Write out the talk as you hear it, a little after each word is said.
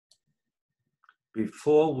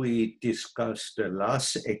Before we discuss the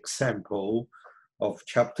last example of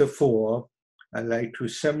chapter 4, I'd like to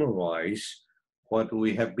summarize what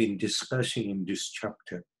we have been discussing in this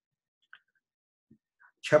chapter.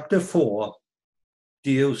 Chapter 4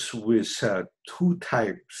 deals with two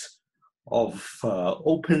types of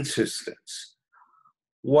open systems.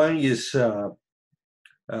 One is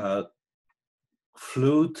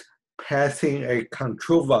fluid passing a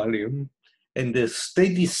control volume in the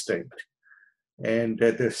steady state. And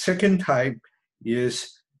the second type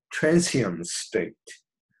is transient state,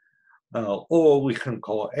 or we can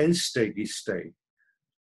call unsteady state.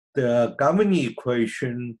 The governing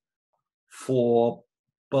equation for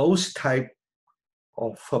both types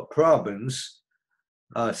of problems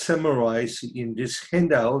are summarized in this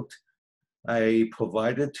handout I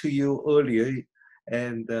provided to you earlier,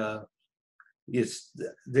 and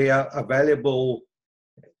they are available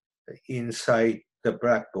inside the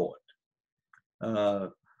Blackboard.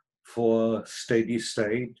 For steady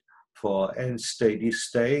state, for unsteady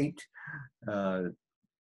state.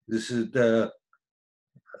 This is the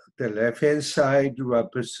left-hand side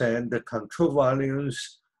represent the control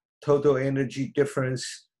volumes, total energy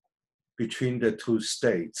difference between the two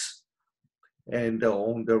states. And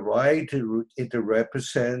on the right, it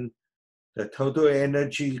represents the total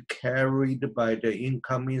energy carried by the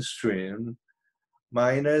incoming stream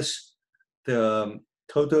minus the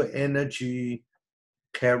total energy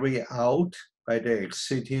carried out by the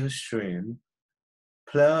exiting stream,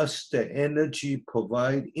 plus the energy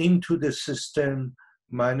provided into the system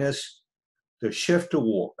minus the shift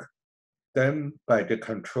work done by the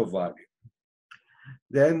control volume.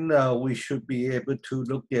 Then we should be able to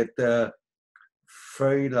look at the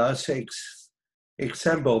very last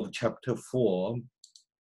example of chapter 4.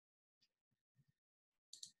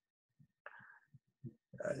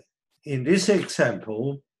 In this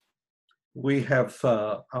example, we have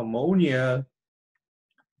ammonia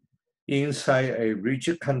inside a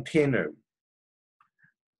rigid container.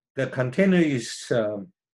 The container is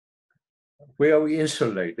well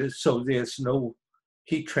insulated, so there's no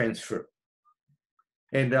heat transfer.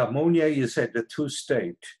 And the ammonia is at the two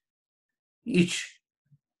state. Each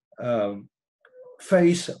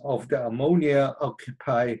phase of the ammonia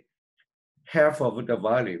occupy half of the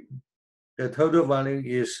volume. The total volume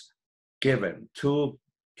is given 2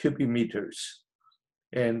 cubic meters.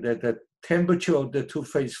 And the temperature of the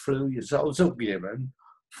two-phase fluid is also given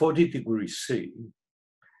 40 degrees C.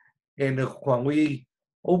 And when we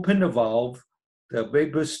open the valve, the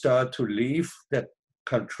vapor start to leave the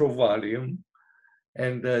control volume.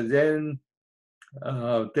 And then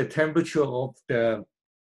the temperature of the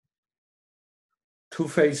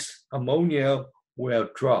two-phase ammonia will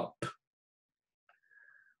drop.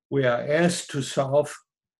 We are asked to solve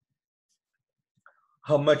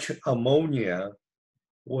how much ammonia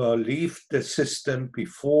will leave the system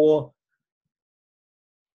before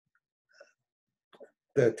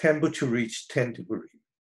the temperature reaches 10 degrees.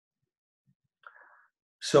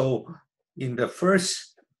 So in the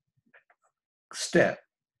first step,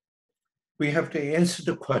 we have to answer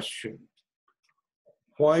the question,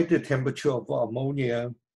 why the temperature of ammonia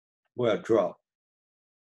will drop?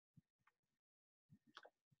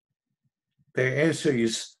 The answer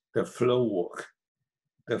is the flow work.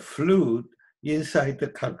 The fluid inside the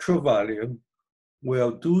control volume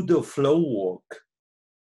will do the flow work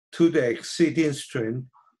to the exciting stream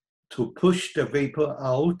to push the vapor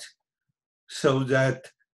out so that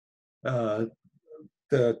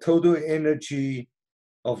the total energy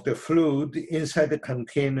of the fluid inside the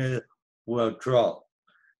container will drop.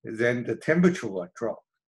 Then the temperature will drop.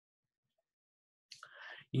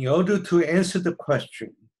 In order to answer the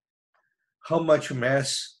question, how much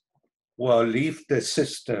mass will leave the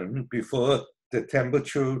system before the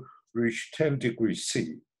temperature reaches 10 degrees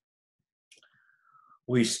C?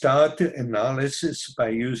 We start the analysis by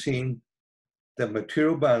using the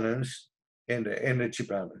material balance and the energy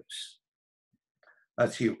balance.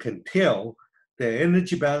 As you can tell, the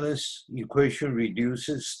energy balance equation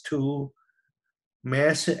reduces to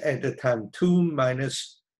mass at the time 2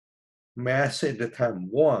 minus mass at the time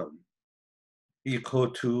 1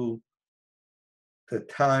 equal to the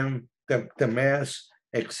time, the mass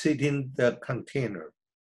exceeding the container.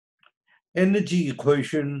 Energy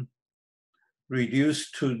equation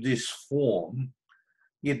reduced to this form.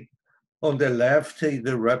 On the left, it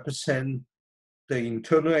represents the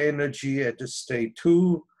internal energy at the state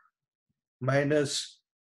 2 minus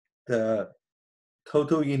the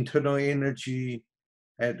total internal energy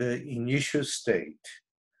at the initial state.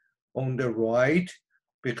 On the right,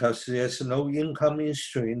 because there's no incoming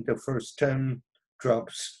stream, the first term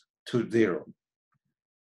drops to 0.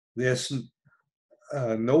 There's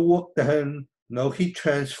no work done, no heat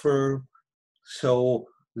transfer. So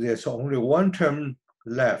there's only one term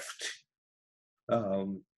left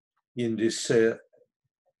in this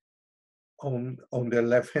on the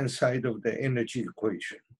left-hand side of the energy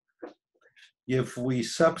equation. If we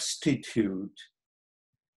substitute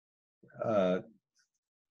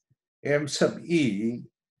m sub e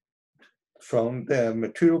from the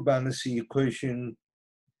material balance equation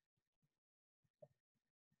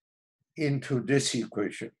into this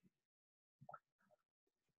equation,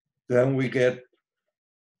 then we get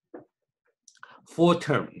 4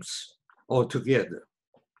 terms altogether.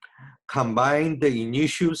 Combine the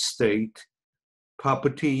initial state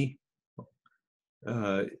property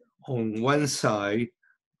on one side,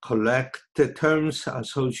 collect the terms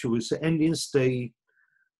associated with the ending state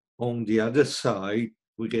on the other side,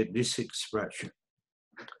 we get this expression.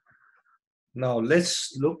 Now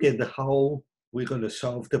let's look at how we're going to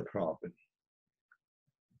solve the problem.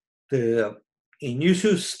 The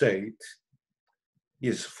initial state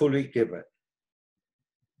is fully given.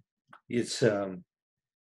 Its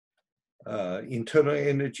internal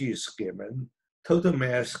energy is given. Total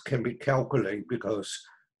mass can be calculated because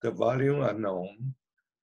the volume are known.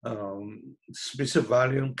 Specific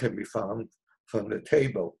volume can be found from the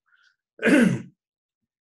table.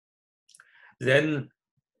 Then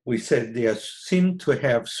we said there seem to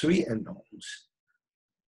have 3 unknowns.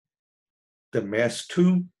 The mass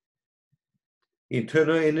 2,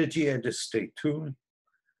 internal energy at the state 2,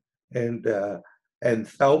 and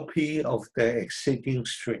enthalpy of the exciting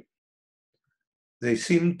stream. They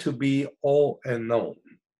seem to be all unknown.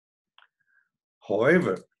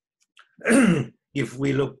 However, if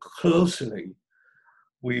we look closely,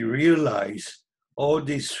 we realize all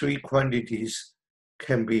these 3 quantities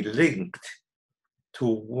can be linked to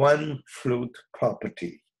one fluid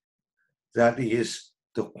property, that is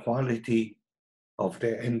the quality of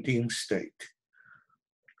the ending state.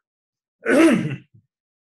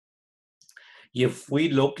 If we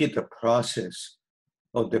look at the process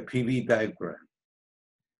of the PV diagram,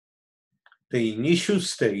 the initial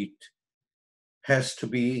state has to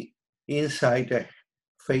be inside the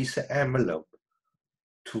phase envelope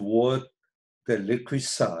toward the liquid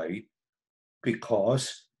side,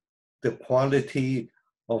 because the quality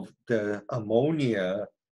of the ammonia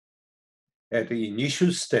at the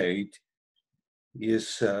initial state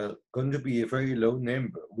is going to be a very low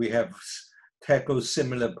number. We have tackled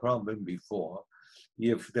similar problem before.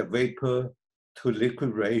 If the vapor to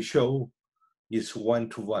liquid ratio is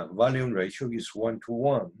 1:1, volume ratio is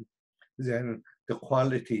 1:1, then the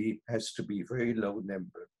quality has to be very low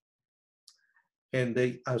number. And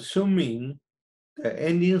assuming the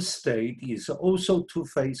ending state is also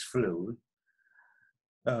two-phase fluid,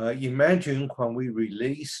 imagine when we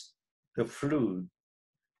release the fluid,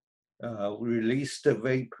 release the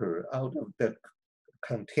vapor out of the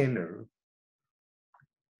container,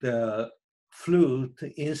 the fluid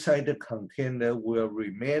inside the container will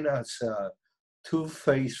remain as a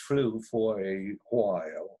two-phase fluid for a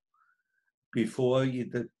while before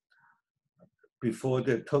the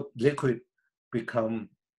liquid become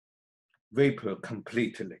vapor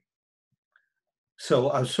completely.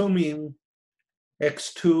 So assuming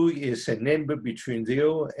x2 is a number between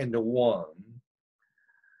 0 and 1,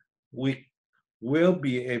 we will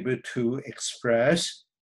be able to express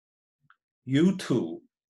U2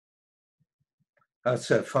 as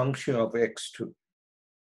a function of x2.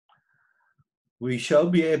 We shall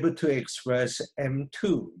be able to express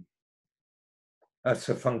M2 as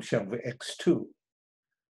a function of x2.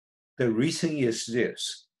 The reason is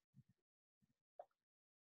this.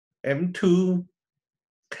 M2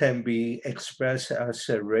 can be expressed as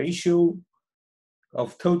a ratio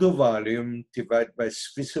of total volume divided by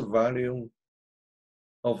specific volume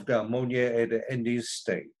of the ammonia at the ending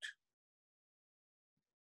state.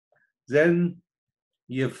 Then,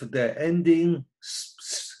 if the ending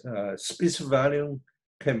specific volume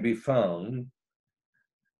can be found,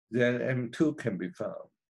 then M2 can be found,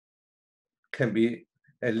 can be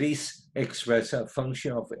at least expressed as a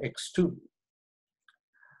function of x2.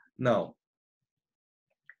 Now,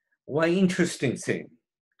 one interesting thing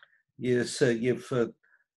is if the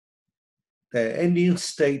ending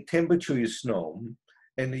state temperature is known,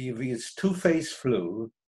 and if it's two-phase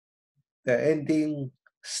fluid, the ending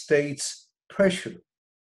state's pressure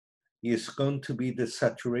is going to be the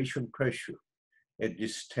saturation pressure at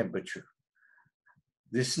this temperature.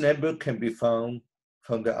 This number can be found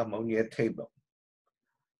from the ammonia table.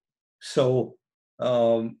 So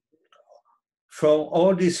from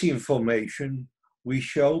all this information, we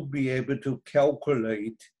shall be able to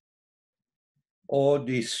calculate all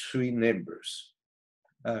these 3 numbers.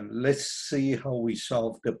 Let's see how we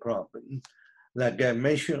solve the problem. Like I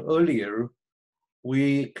mentioned earlier,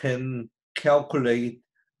 we can calculate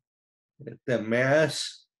the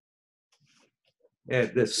mass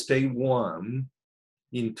at the state 1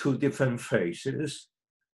 in 2 different phases.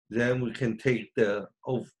 Then we can take the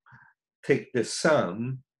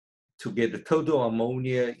sum to get the total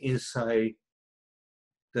ammonia inside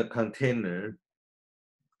the container,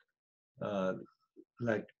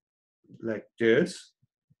 like this.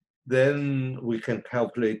 Then we can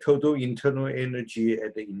calculate total internal energy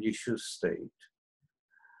at the initial state.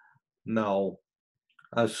 Now,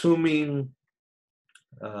 assuming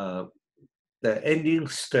the ending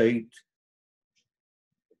state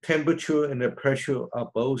temperature and the pressure are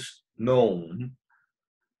both known,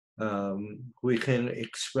 we can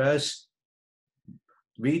express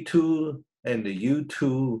V2 and the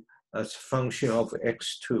U2 as a function of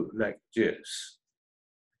X2 like this.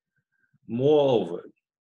 Moreover,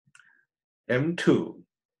 M2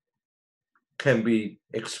 can be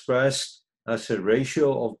expressed as a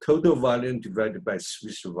ratio of total volume divided by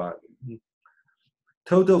Swiss volume.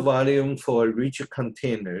 Total volume for a rigid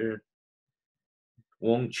container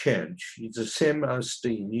won't change. It's the same as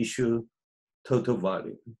the initial total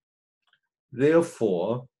volume.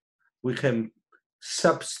 Therefore, we can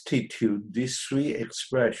substitute these 3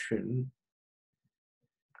 expressions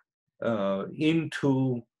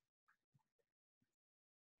into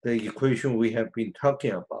the equation we have been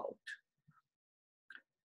talking about.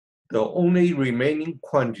 The only remaining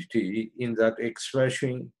quantity in that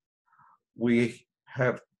expression, we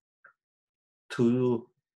have to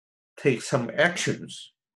take some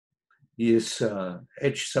actions, is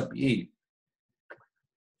H sub E.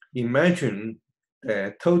 Imagine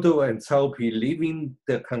that total enthalpy leaving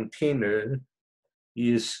the container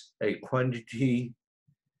is a quantity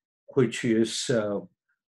which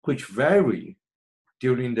vary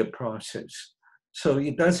during the process. So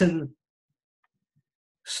it doesn't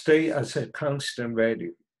stay as a constant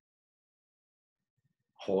value.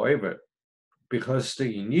 However, because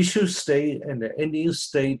the initial state and the ending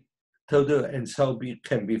state total enthalpy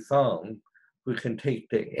can be found, we can take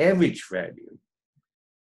the average value.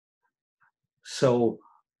 So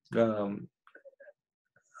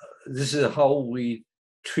this is how we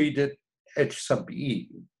treated H sub E.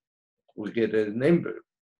 We get a number.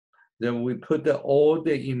 Then we put all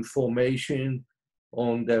the information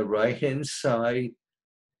on the right-hand side,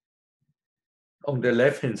 on the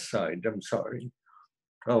left-hand side, I'm sorry,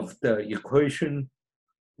 of the equation.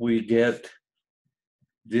 We get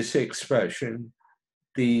this expression.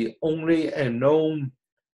 The only unknown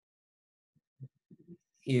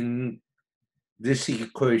in this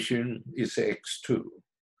equation is X2.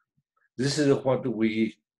 This is what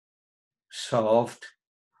we solved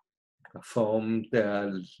from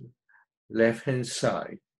the left-hand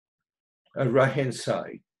side, right-hand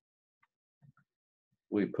side.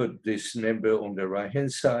 We put this number on the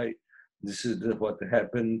right-hand side. This is what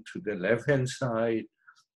happened to the left-hand side.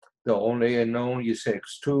 The only unknown is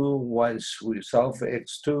X2. Once we solve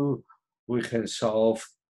X2, we can solve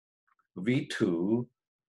V2.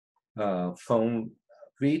 From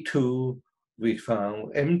V2, we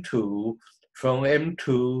found M2. From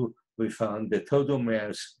M2, we found the total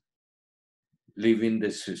mass leaving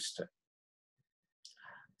the system.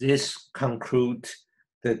 This concludes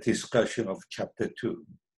the discussion of chapter 2.